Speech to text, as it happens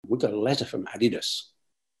we got a letter from Adidas.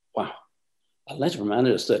 Wow. A letter from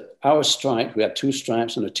Adidas that our stripe, we had two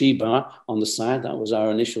stripes and a T-bar on the side. That was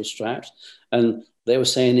our initial stripes. And they were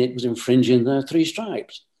saying it was infringing the three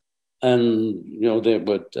stripes. And, they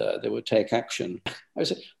would take action. I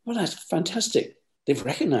said, well, that's fantastic. They've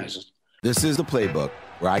recognized it. This is The Playbook,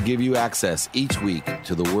 where I give you access each week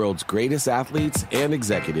to the world's greatest athletes and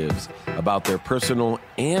executives about their personal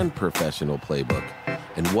and professional playbook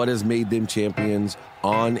and what has made them champions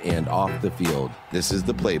on and off the field. This is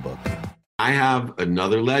The Playbook. I have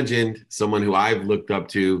another legend, someone who I've looked up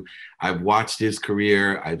to. I've watched his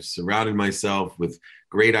career. I've surrounded myself with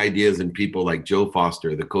great ideas and people like Joe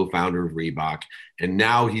Foster, the co-founder of Reebok. And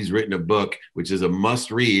now he's written a book, which is a must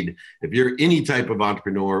read. If you're any type of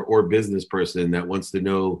entrepreneur or business person that wants to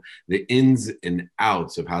know the ins and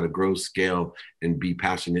outs of how to grow, scale, and be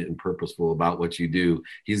passionate and purposeful about what you do,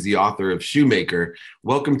 he's the author of Shoemaker.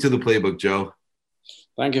 Welcome to The Playbook, Joe.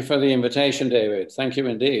 Thank you for the invitation, David. Thank you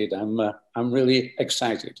indeed. I'm really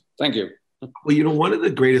excited. Thank you. Well, one of the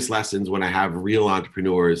greatest lessons when I have real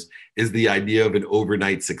entrepreneurs is the idea of an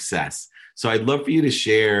overnight success. So I'd love for you to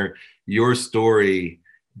share your story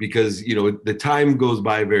because, the time goes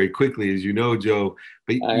by very quickly, as you know, Joe,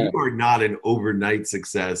 but you are not an overnight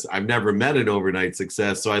success. I've never met an overnight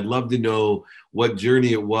success. So I'd love to know what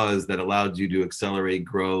journey it was that allowed you to accelerate,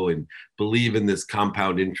 grow, and believe in this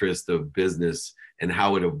compound interest of business and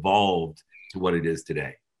how it evolved to what it is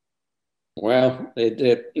today. Well,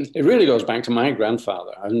 it really goes back to my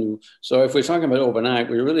grandfather. And so if we're talking about overnight,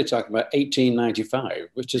 we're really talking about 1895,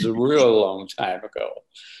 which is a real long time ago.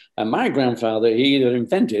 And my grandfather, he either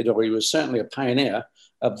invented or he was certainly a pioneer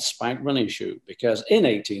of the spike running shoe, because in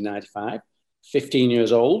 1895, 15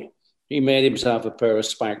 years old, he made himself a pair of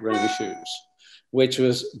spike running shoes, which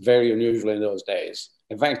was very unusual in those days.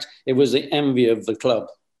 In fact, it was the envy of the club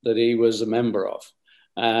that he was a member of.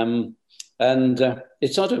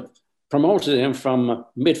 It sort of promoted him from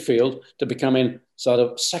midfield to becoming sort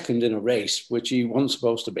of second in a race, which he wasn't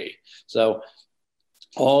supposed to be. So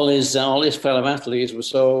all his fellow athletes were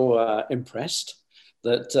so impressed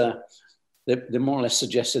that they more or less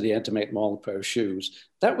suggested he had to make more pair of shoes.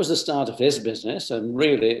 That was the start of his business, and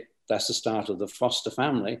really that's the start of the Foster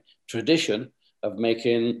family tradition of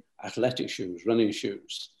making athletic shoes, running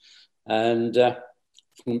shoes. And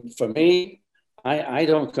for me, I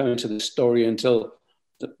don't come into the story until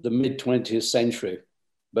the mid-20th century.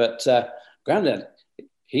 But Grandad,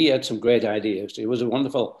 he had some great ideas. He was a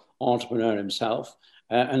wonderful entrepreneur himself,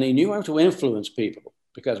 and he knew how to influence people,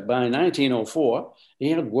 because by 1904,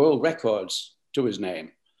 he had world records to his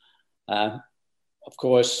name. Of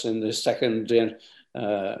course, in the second,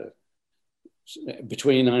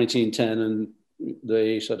 between 1910 and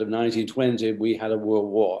the sort of 1920, we had a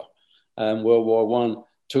world war. World War I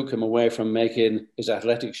took him away from making his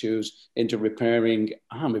athletic shoes into repairing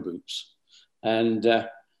army boots. And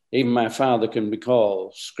even my father can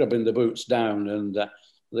recall scrubbing the boots down and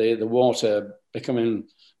the water becoming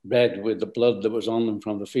red with the blood that was on them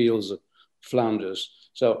from the fields of Flanders.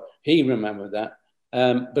 So he remembered that.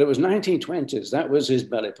 But it was 1920s. That was his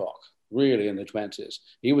belle epoque, really, in the 20s.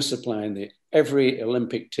 He was supplying every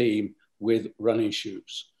Olympic team with running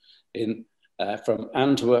shoes from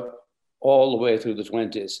Antwerp all the way through the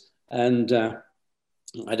 20s. And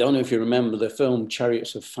I don't know if you remember the film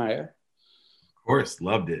Chariots of Fire. Of course,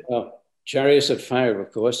 loved it. Chariots of Fire,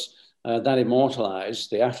 of course, that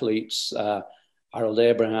immortalized the athletes, Harold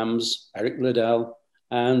Abrahams, Eric Liddell,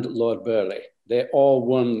 and Lord Burleigh. They all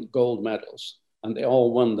won gold medals, and they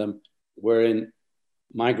all won them wearing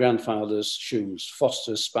my grandfather's shoes,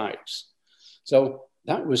 Foster's spikes. So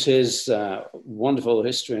that was his wonderful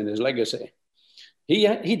history and his legacy. He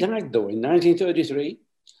died, though, in 1933,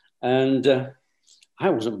 and I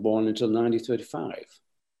wasn't born until 1935.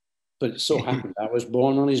 But it so happened I was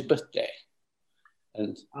born on his birthday.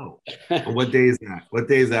 And what day is that? What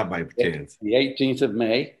day is that by chance? The 18th of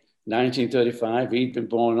May, 1935. He'd been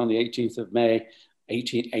born on the 18th of May,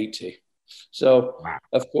 1880. So, wow.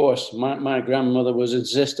 Of course, my grandmother was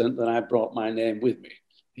insistent that I brought my name with me.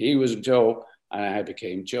 He was Joe, and I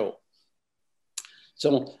became Joe.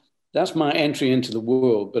 So that's my entry into the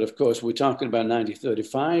world. But of course, we're talking about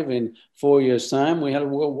 1935. In 4 years' time, we had a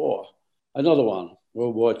world war, another one,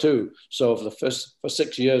 World War II. So for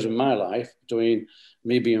 6 years of my life, between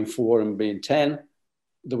me being 4 and being 10,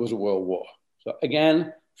 there was a world war. So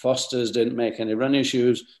again, Foster's didn't make any running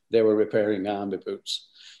shoes. They were repairing army boots.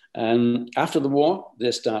 And after the war,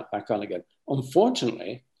 they start back on again.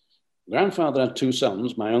 Unfortunately, grandfather had 2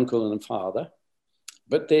 sons, my uncle and father,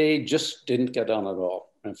 but they just didn't get on at all.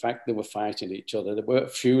 In fact, they were fighting each other. They were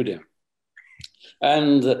feuding.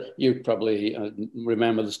 And you probably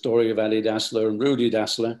remember the story of Eddie Dassler and Rudy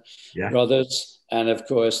Dassler, brothers. And of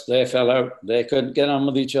course, they fell out. They couldn't get on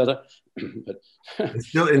with each other. but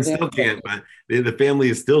still can't. But the family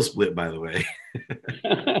is still split, by the way.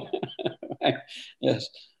 Yes.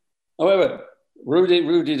 However,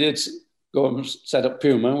 Rudy did go and set up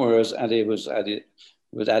Puma, whereas Eddie was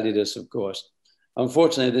Adidas, of course.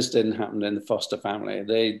 Unfortunately, this didn't happen in the Foster family.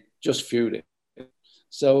 They just feuded.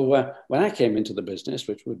 So when I came into the business,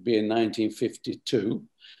 which would be in 1952,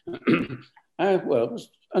 it was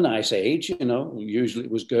a nice age, you know. Usually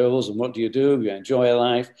it was girls, and what do? You enjoy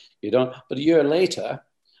life. You don't. But a year later,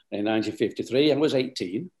 in 1953, I was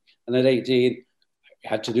 18, and at 18, I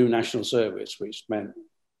had to do national service, which meant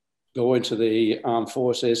go into the armed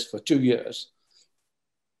forces for 2 years.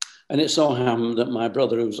 And it so happened that my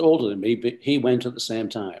brother, who was older than me, but he went at the same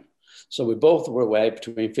time. So we both were away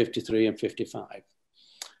between 53 and 55.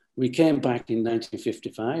 We came back in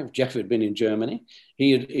 1955. Jeff had been in Germany.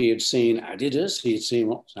 He had seen Adidas. He had seen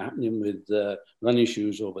what was happening with running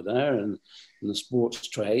shoes over there and the sports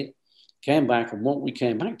trade. Came back, and what we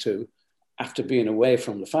came back to, after being away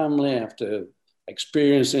from the family, after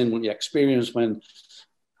experiencing what you experience when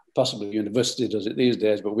possibly university does it these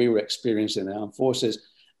days, but we were experiencing the armed forces,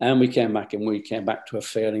 and we came back to a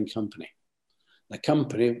failing company. The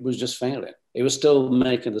company was just failing. It was still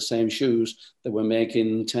making the same shoes that we're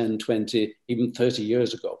making 10, 20, even 30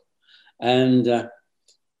 years ago. And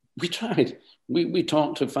we tried. We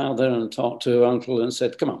talked to father and talked to uncle and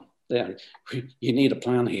said, come on, you need a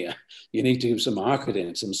plan here. You need to do some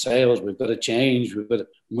marketing, some sales. We've got to change. We've got to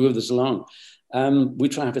move this along. We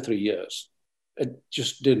tried for 3 years. It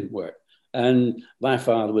just didn't work. And my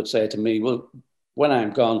father would say to me, well, when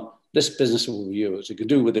I'm gone, this business will be yours. You can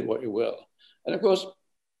do with it what you will. And of course,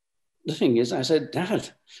 the thing is, I said, Dad,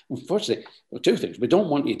 unfortunately, two things. We don't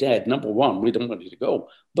want you dead. Number one, we don't want you to go.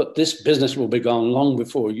 But this business will be gone long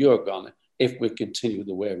before you're gone if we continue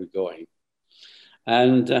the way we're going.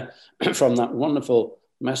 And from that wonderful,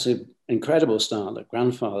 massive, incredible start that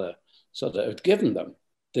grandfather sort of had given them,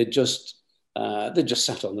 they just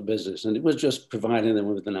sat on the business, and it was just providing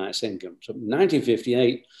them with a nice income. So in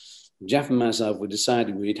 1958, Jeff and myself, we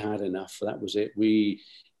decided we'd had enough. That was it. We've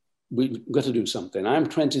got to do something. I'm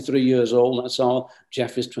 23 years old, that's all.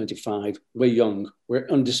 Jeff is 25. We're young. We're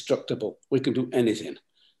indestructible. We can do anything.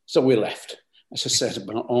 So we left. I just set up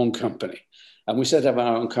our own company. And we set up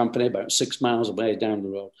our own company about 6 miles away down the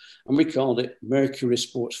road. And we called it Mercury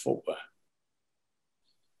Sports Footwear.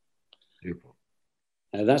 Beautiful.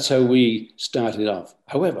 And that's how we started off.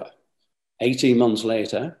 However, 18 months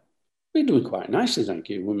later, we're doing quite nicely, thank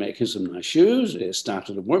you. We're making some nice shoes. It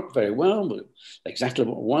started to work very well, but exactly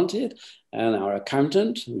what we wanted. And our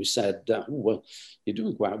accountant, we said, well, you're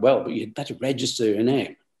doing quite well, but you'd better register your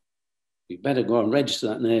name. You better go and register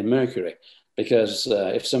that name, Mercury, because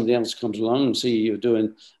if somebody else comes along and see you're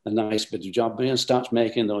doing a nice bit of job and starts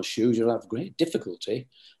making those shoes, you'll have great difficulty.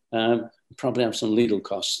 Probably have some legal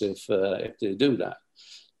costs if they do that.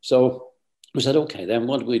 So we said, okay, then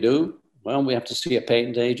what do we do? Well, we have to see a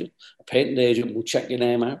patent agent. A patent agent will check your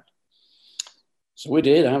name out. So we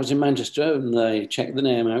did. I was in Manchester, and they checked the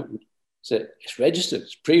name out and said, it's registered,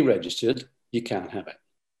 it's pre-registered, you can't have it.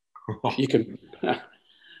 You can.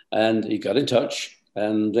 And he got in touch,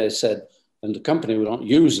 and they said, and the company were not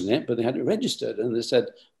using it, but they had it registered. And they said,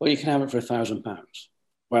 well, you can have it for £1,000.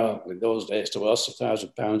 Well, in those days, to us,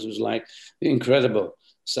 £1,000 was like incredible.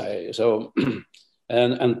 So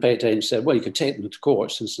And the patent agent said, well, you can take them to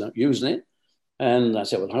court since they're not using it. And I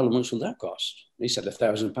said, well, how much will that cost? He said,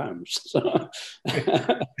 £1,000.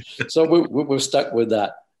 So we were stuck with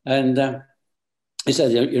that. And he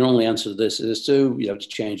said, your only answer to this is you have to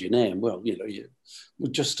change your name. Well, we're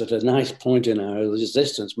just at a nice point in our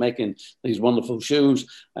existence making these wonderful shoes,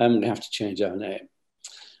 and we have to change our name.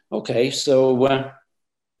 Okay, so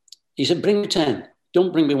he said, bring me 10.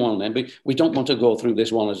 Don't bring me one then. We don't want to go through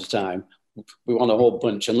this one at a time. We want a whole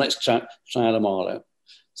bunch, and let's try them all out.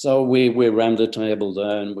 So we ran the table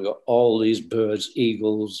there, and we got all these birds,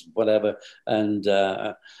 eagles, whatever, and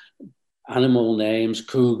animal names,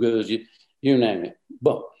 cougars, you name it.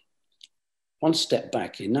 But one step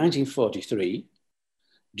back, in 1943,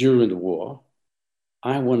 during the war,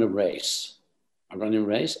 I won a race. I ran a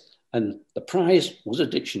race, and the prize was a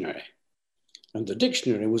dictionary. And the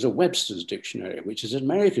dictionary was a Webster's dictionary, which is an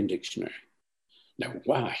American dictionary. Now,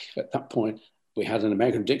 why? At that point, we had an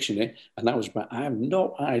American dictionary, and that was, I have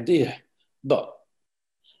no idea. But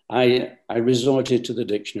I resorted to the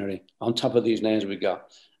dictionary on top of these names we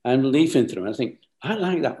got. I'm leafing through, and I think, I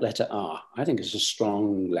like that letter R. I think it's a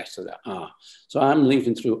strong letter, that R. So I'm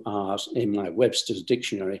leafing through R's in my Webster's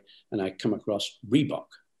dictionary, and I come across Reebok.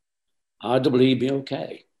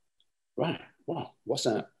 R-E-E-B-O-K. Right. Wow. What's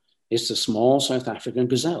that? It's the small South African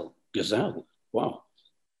gazelle. Gazelle. Wow.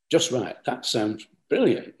 Just right. That sounds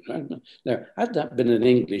brilliant. Now, had that been an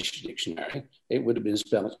English dictionary, it would have been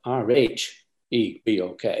spelled R-H-E-B-O-K,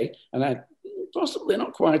 and I possibly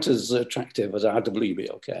not quite as attractive as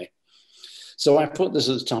R-E-E-B-O-K. So I put this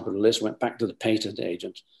at the top of the list, went back to the patent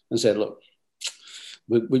agent and said, look,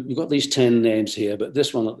 we've got these 10 names here, but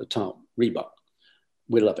this one at the top, Reebok,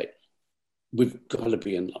 we love it. We've got to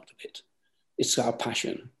be in love with it. It's our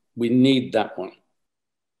passion. We need that one.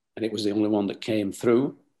 And it was the only one that came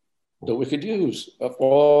through that we could use.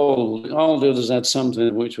 All the others had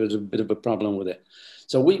something which was a bit of a problem with it.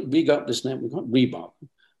 So we got this name, we got Reebok.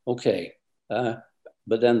 Okay. But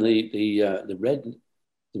then the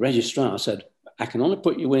registrar said, I can only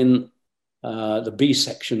put you in the B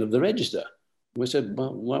section of the register. We said,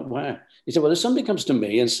 well, why? He said, well, if somebody comes to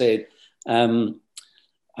me and said, I'm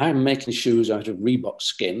making shoes out of Reebok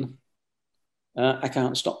skin, I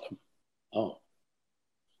can't stop them. Oh,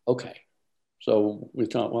 okay. So we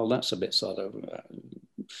thought, well, that's a bit sort of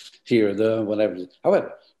here or there, whatever.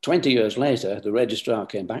 However, 20 years later, the registrar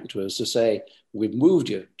came back to us to say, we've moved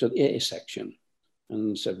you to the A section.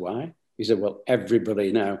 And said, why? He said, well,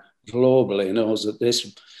 everybody now globally knows that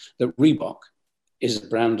Reebok is a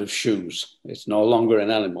brand of shoes. It's no longer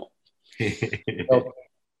an animal. So,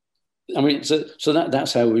 I mean, so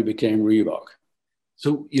that's how we became Reebok.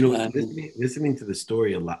 So, listening to the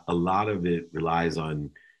story, a lot of it relies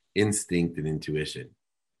on instinct and intuition.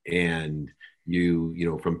 And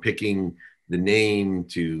from picking the name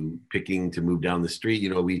to picking to move down the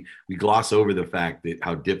street, we gloss over the fact that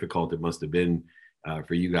how difficult it must have been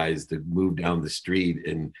for you guys to move down the street.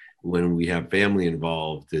 And when we have family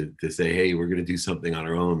involved to say, hey, we're going to do something on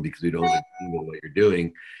our own because we don't know what you're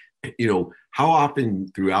doing. How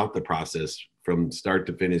often throughout the process from start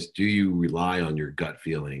to finish do you rely on your gut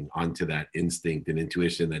feeling, onto that instinct and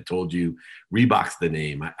intuition that told you Reebok's the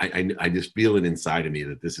name? I just feel it inside of me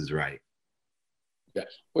that this is right. Yeah.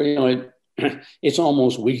 Well, it's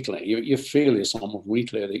almost weekly. You feel it's almost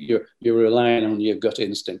weekly that you're relying on your gut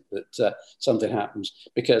instinct that something happens.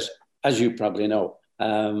 Because, as you probably know,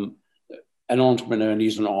 an entrepreneur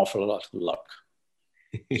needs an awful lot of luck.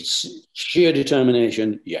 Sheer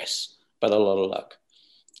determination, yes, but a lot of luck.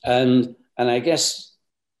 And I guess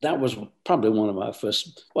that was probably one of our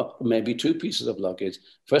first, well, maybe two pieces of luck.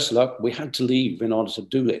 First luck, we had to leave in order to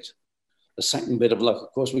do it. The second bit of luck,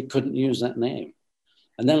 of course, we couldn't use that name.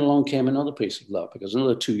 And then along came another piece of luck, because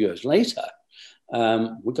another 2 years later,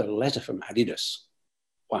 we got a letter from Adidas.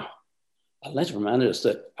 Wow. A letter from Adidas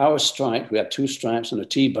that our stripe, we had two stripes and a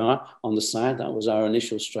T-bar on the side. That was our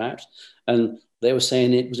initial stripes. And they were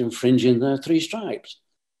saying it was infringing their three stripes.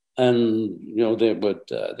 And, they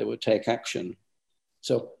would take action.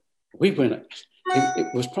 So we went,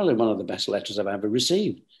 it was probably one of the best letters I've ever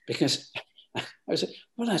received, because I said,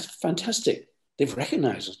 well, that's fantastic. They've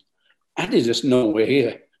recognized us. Adidas know we're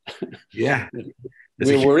here. Yeah.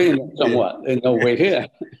 We were in somewhat. They know we're here.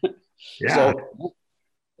 Yeah. So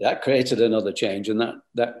that created another change. And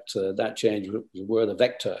that change was where the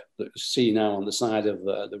vector that you see now on the side of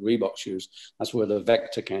the Reebok shoes, that's where the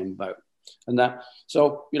vector came about. And that,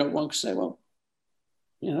 so, one could say, well,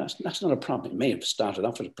 that's not a problem. It may have started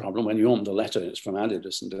off as a problem when you opened the letter, it's from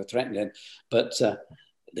Adidas and they're threatening. But at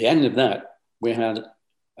the end of that, we had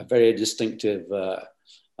a very distinctive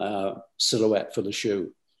silhouette for the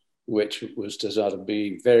shoe, which was to sort of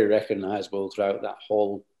be very recognizable throughout that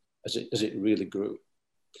whole, as it really grew.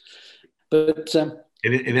 But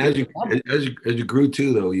and as you grew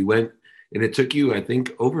too, though, you went, and it took you, I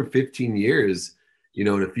think, over 15 years,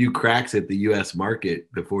 and a few cracks at the U.S. market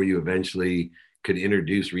before you eventually could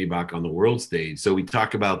introduce Reebok on the world stage. So we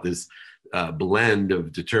talk about this blend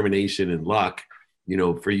of determination and luck.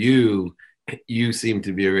 For you seem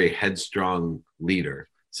to be a very headstrong leader,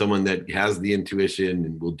 someone that has the intuition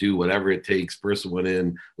and will do whatever it takes, first one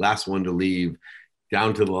in, last one to leave,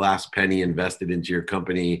 down to the last penny invested into your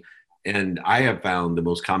company. And I have found the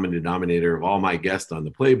most common denominator of all my guests on the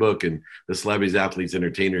playbook and the celebrities, athletes,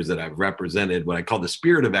 entertainers that I've represented, what I call the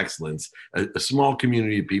spirit of excellence, a small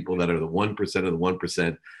community of people that are the 1% of the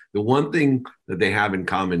 1%. The one thing that they have in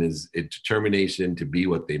common is a determination to be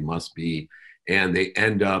what they must be. And they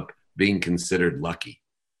end up being considered lucky.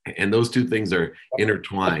 And those two things are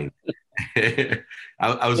intertwined.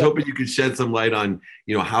 I was hoping you could shed some light on,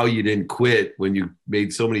 how you didn't quit when you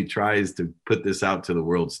made so many tries to put this out to the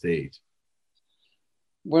world stage.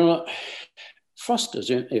 Well, Foster's,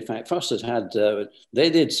 in fact, Foster's had, they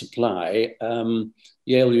did supply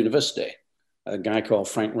Yale University. A guy called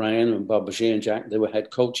Frank Ryan and Bob Bashir and Jack, they were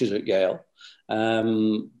head coaches at Yale,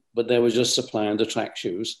 but they were just supplying the track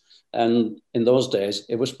shoes. And in those days,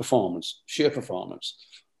 it was performance, sheer performance.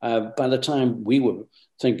 By the time we were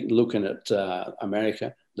looking at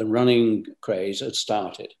America, the running craze had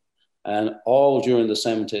started. And all during the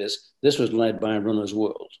 70s, this was led by Runner's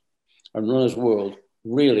World. And Runner's World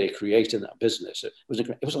really created that business. It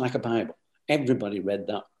was like a Bible. Everybody read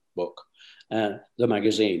that book, the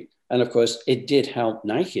magazine. And of course, it did help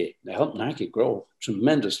Nike. It helped Nike grow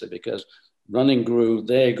tremendously because running grew,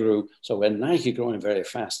 they grew. So when Nike growing very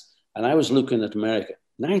fast, and I was looking at America,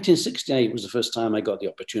 1968 was the first time I got the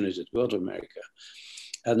opportunity to go to America.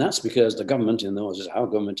 And that's because the government in those, our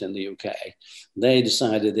government in the UK, they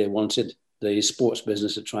decided they wanted the sports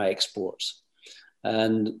business to try exports.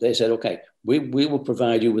 And they said, okay, we will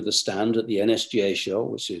provide you with a stand at the NSGA show,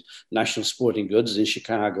 which is National Sporting Goods in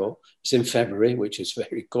Chicago. It's in February, which is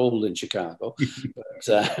very cold in Chicago.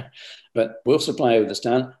 but we'll supply you with a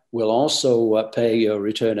stand. We'll also pay your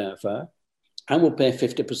return airfare, and we'll pay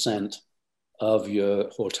 50% of your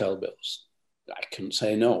hotel bills. I couldn't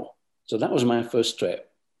say no. So that was my first trip.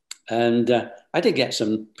 And I did get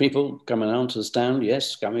some people coming on to the stand.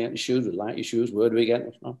 Yes, can we get your shoes? We like your shoes. Where do we get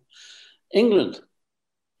them from? England.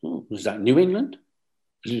 Oh, was that New England?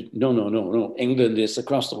 No. England is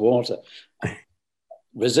across the water.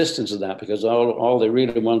 Resistance to that because all they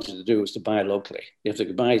really wanted to do was to buy locally. If they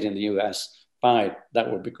could buy it in the US, fine,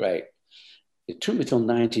 that would be great. It took me till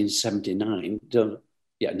 1979,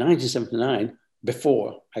 1979,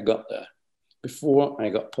 before I got there, before I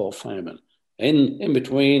got Paul Fireman. In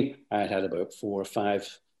between, I had about 4 or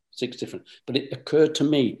 5, 6 different, but it occurred to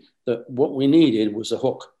me that what we needed was a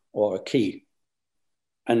hook or a key.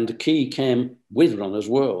 And the key came with Runner's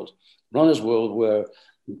World. Runner's World were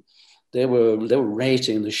they were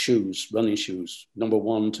rating the shoes, running shoes, number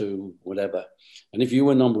 1 to whatever. And if you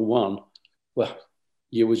were number 1, well,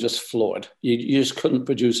 you were just floored. You just couldn't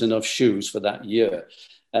produce enough shoes for that year.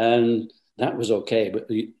 And that was okay.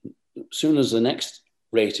 But as soon as the next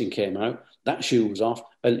rating came out, that shoe was off,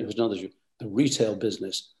 and it was another shoe. The retail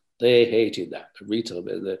business, they hated that. The retail,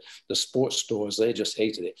 the sports stores, they just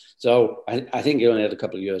hated it. So I think he only had a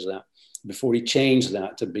couple of years of that before he changed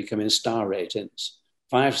that to becoming star ratings.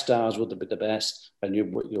 5 stars would be the best, and you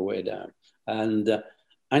work your way down. And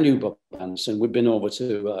I knew Bob Anderson. We'd been over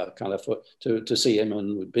to California to see him,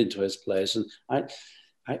 and we'd been to his place. And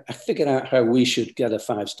I figured out how we should get a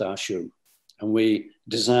 5-star shoe. And we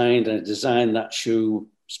designed that shoe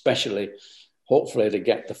specially, hopefully to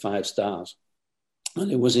get the 5 stars.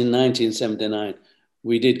 And it was in 1979,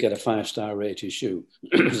 we did get a 5-star rated shoe.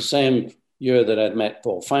 It was the same year that I'd met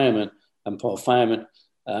Paul Fireman, and Paul Fireman,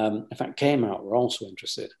 in fact, Kmart were also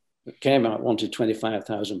interested. Kmart wanted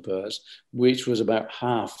 25,000 pairs, which was about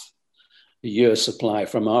half a year's supply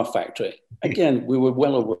from our factory. Again, we were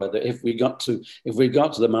well aware that if we got to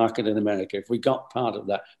the market in America, if we got part of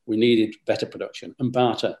that, we needed better production. And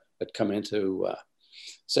Barter had come in to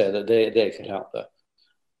say that they could help there.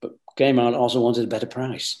 But Kmart also wanted a better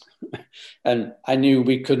price. And I knew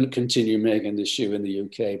we couldn't continue making this shoe in the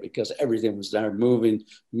UK because everything was there, moving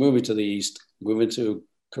to the east, moving to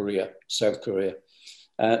Korea, South Korea.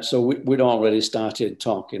 So we'd already started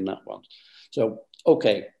talking that one. So,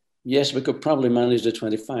 okay, yes, we could probably manage the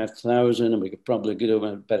 25,000 and we could probably get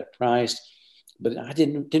over a better price, but I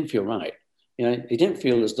didn't feel right. It didn't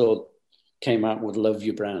feel as though Kmart would love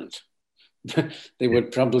your brand. They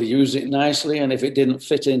would probably use it nicely, and if it didn't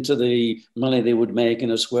fit into the money they would make in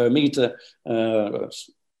a square meter,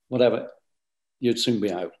 whatever, you'd soon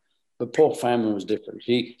be out. But Paul Fireman was different.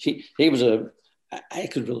 He was I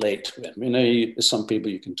could relate to him. There's some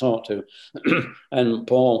people you can talk to, and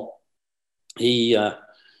Paul, he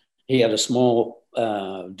had a small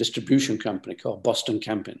distribution company called Boston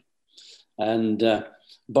Camping, and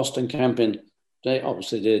Boston Camping, they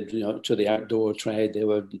obviously did to the outdoor trade. They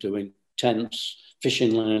were doing tents,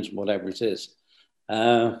 fishing lines, whatever it is.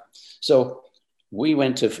 So we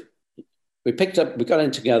got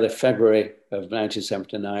in together February of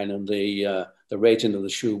 1979, and the rating of the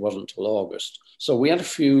shoe wasn't till August. So we had a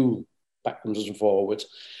few backwards and forwards,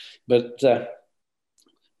 but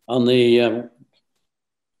on the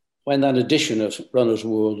when that edition of Runner's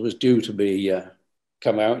World was due to be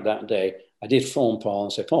come out that day, I did phone Paul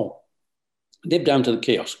and say, Paul, dip down to the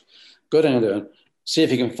kiosk, go down there, see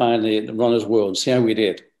if you can find the Runner's World, see how we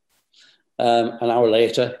did. An hour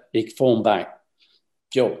later, he phoned back,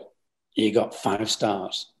 Joe, you got 5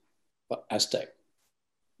 stars for Aztec.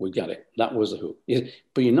 We got it. That was the hook.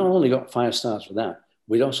 But you not only got 5 stars for that,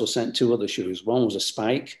 we'd also sent two other shoes. One was a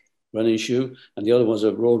Spike running shoe, and the other was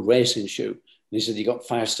a road racing shoe. And he said, you got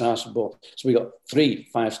 5 stars for both. So we got 3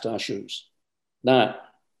 5-star shoes. That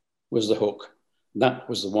was the hook. That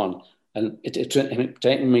was the one. And it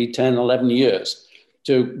taken me 10, 11 years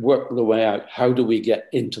to work the way out. How do we get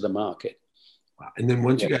into the market? Wow. And then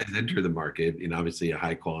once you guys enter the market, obviously a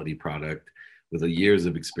high quality product with years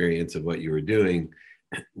of experience of what you were doing,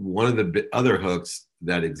 one of the other hooks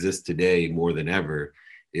that exists today more than ever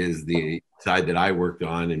is the side that I worked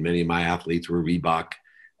on, and many of my athletes were Reebok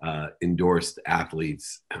endorsed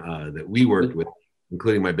athletes that we worked with,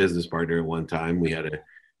 including my business partner at one time. We had an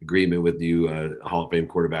agreement with you, Hall of Fame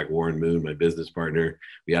quarterback Warren Moon, my business partner.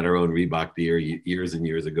 We had our own Reebok gear years and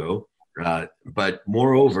years ago. But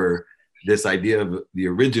moreover, this idea of the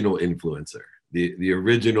original influencer, the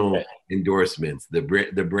original endorsements,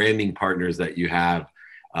 the branding partners that you have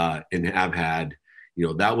and have had,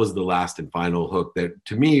 that was the last and final hook that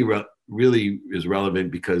to me really is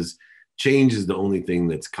relevant, because change is the only thing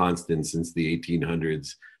that's constant since the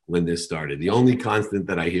 1800s when this started. The only constant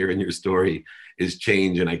that I hear in your story is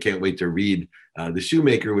change, and I can't wait to read The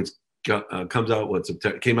Shoemaker, which comes out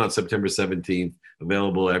came out September 17th,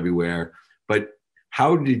 available everywhere. But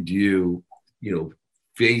how did you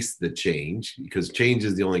face the change? Because change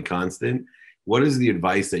is the only constant. What is the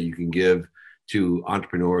advice that you can give to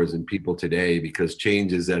entrepreneurs and people today? Because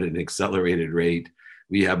change is at an accelerated rate.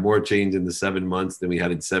 We have more change in the 7 months than we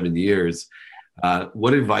had in 7 years.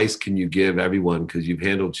 What advice can you give everyone? Because you've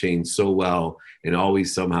handled change so well and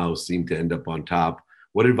always somehow seem to end up on top.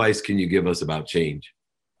 What advice can you give us about change?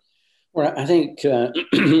 Well, I think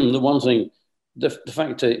the one thing, the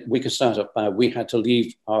fact that we could start up, we had to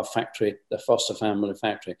leave our factory, the Foster family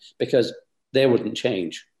factory, because they wouldn't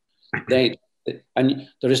change. And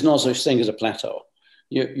there is no such thing as a plateau.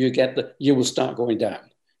 You will start going down.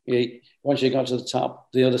 Once you got to the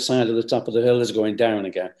top, the other side of the top of the hill is going down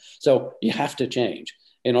again. So you have to change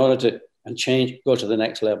in order to go to the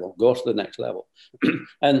next level,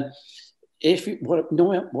 And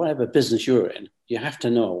whatever business you're in, you have to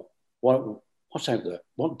know what's out there.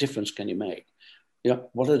 What difference can you make?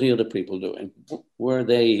 What are the other people doing? Where are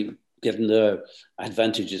they getting their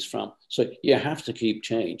advantages from? So you have to keep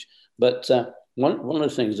change. But one of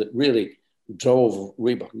the things that really drove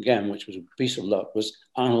Reebok again, which was a piece of luck, was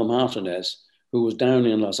Arnold Martinez, who was down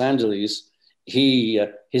in Los Angeles.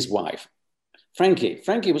 His wife,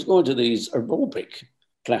 Frankie was going to these aerobic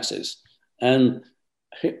classes, and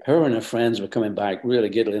her and her friends were coming back really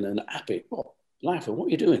giggling and happy. Oh, laughing, what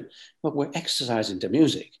are you doing? Well, we're exercising to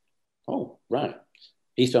music. Oh, right.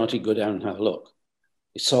 He thought he'd go down and have a look.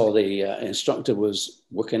 He saw the instructor was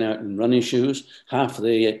working out in running shoes. Half of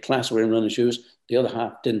the class were in running shoes. The other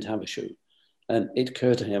half didn't have a shoe. And it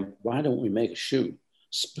occurred to him, why don't we make a shoe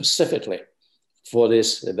specifically for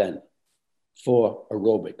this event, for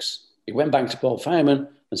aerobics? He went back to Paul Fireman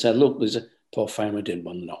and said, look, Paul Fireman didn't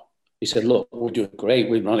want to know. He said, look, we're doing great,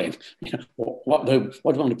 we're running. What do you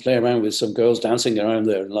want to play around with some girls dancing around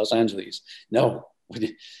there in Los Angeles? No.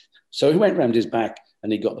 So he went around his back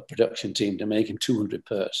and he got the production team to make him 200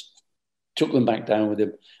 pairs. Took them back down with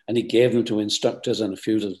him, and he gave them to instructors and a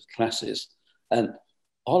few of the classes. And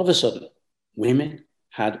all of a sudden, women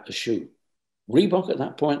had a shoe. Reebok at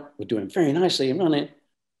that point were doing very nicely in running,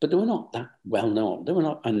 but they were not that well known. They were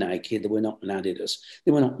not a Nike, they were not an Adidas,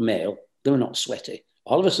 they were not male, they were not sweaty.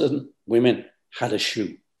 All of a sudden, women had a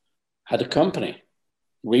shoe, had a company,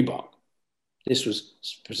 Reebok. This was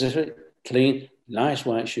specific, clean, nice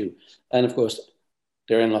white shoe. And of course,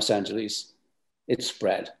 they're in Los Angeles. It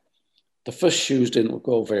spread. The first shoes didn't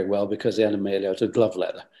go very well because they had them made out of glove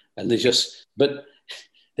leather. And but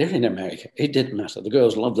they're in America. It didn't matter. The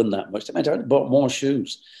girls loved them that much. They went out and bought more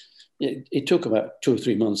shoes. It took about 2 or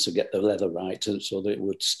 3 months to get the leather right so that it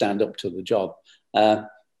would stand up to the job. But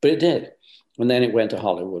it did. And then it went to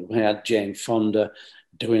Hollywood. We had Jane Fonda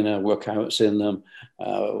doing her workouts in them.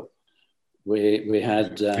 We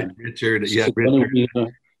had Richard. Yeah,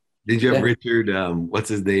 Richard. Did you have Richard? What's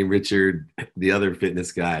his name? Richard, the other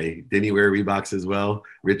fitness guy. Didn't he wear Reeboks as well?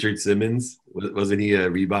 Richard Simmons. Wasn't he a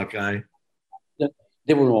Reebok guy?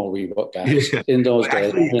 They were all Reebok guys in those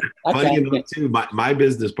days. Funny enough, too, my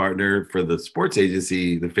business partner for the sports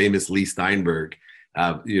agency, the famous Lee Steinberg,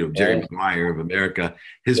 Jerry Maguire of America,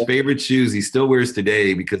 his favorite shoes he still wears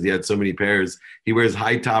today because he had so many pairs. He wears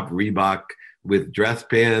high top Reebok with dress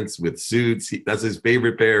pants, with suits. That's his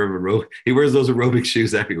favorite pair of aerobic. He wears those aerobic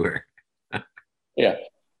shoes everywhere. Yeah.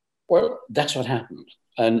 Well, that's what happened.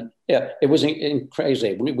 And it was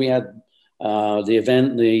crazy. We had the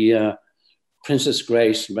event, the Princess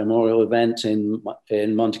Grace Memorial event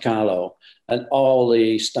in Monte Carlo, and all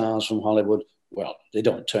the stars from Hollywood well, they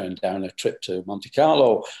don't turn down a trip to Monte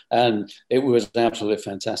Carlo. And it was absolutely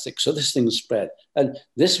fantastic. So this thing spread. And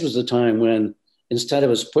this was the time when, instead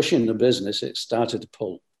of us pushing the business, it started to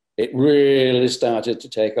pull. It really started to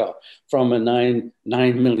take off from a $9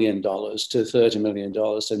 million to $30 million to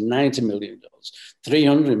 $90 million,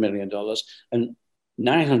 $300 million, and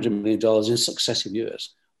 $900 million in successive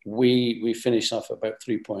years. We finished off about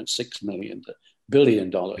 $3.6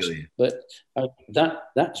 billion. But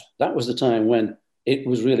that was the time when it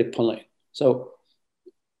was really pulling. So,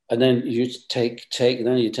 and then you take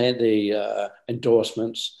the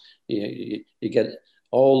endorsements. You get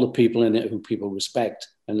all the people in it who people respect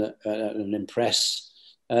and impress,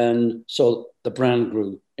 and so the brand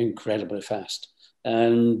grew incredibly fast.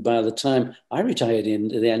 And by the time I retired in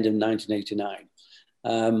the end of 1989,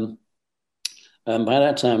 and by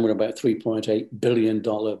that time we're about $3.8 billion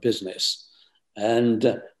business.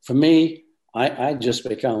 And for me, I just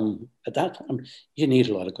become, at that time, you need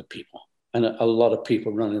a lot of good people and a lot of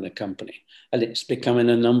people running a company. And it's becoming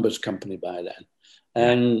a numbers company by then.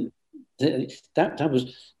 And that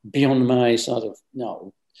was beyond my sort of,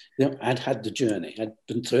 I'd had the journey. I'd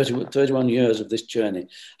been 31 years of this journey.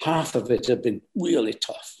 Half of it had been really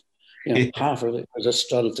tough. Half of it was a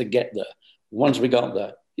struggle to get there. Once we got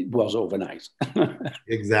there, it was overnight.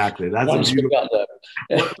 Exactly.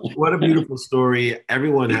 What a beautiful story.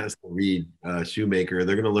 Everyone has to read Shoemaker.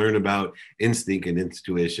 They're going to learn about instinct and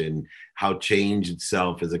intuition, how change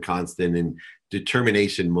itself is a constant, and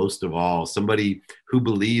determination, most of all. Somebody who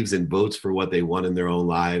believes and votes for what they want in their own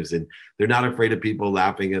lives. And they're not afraid of people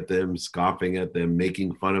laughing at them, scoffing at them,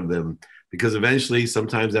 making fun of them, because eventually,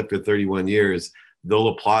 sometimes after 31 years, they'll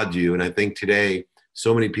applaud you. And I think today,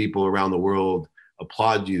 so many people around the world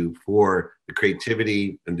applaud you for the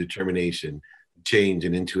creativity and determination, change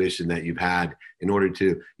and intuition that you've had in order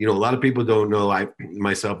to, a lot of people don't know, I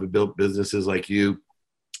myself have built businesses like you,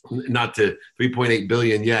 not to 3.8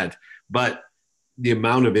 billion yet, but the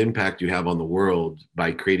amount of impact you have on the world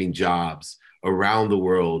by creating jobs around the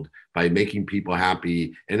world, by making people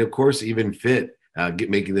happy, and of course, even fit,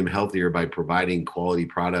 making them healthier by providing quality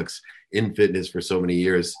products in fitness for so many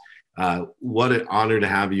years. What an honor to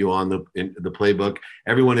have you on the playbook.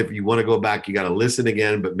 Everyone, if you want to go back, you got to listen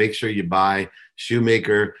again, but make sure you buy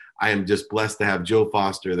Shoemaker. I am just blessed to have Joe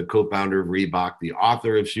Foster, the co-founder of Reebok, the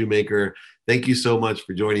author of Shoemaker. Thank you so much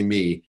for joining me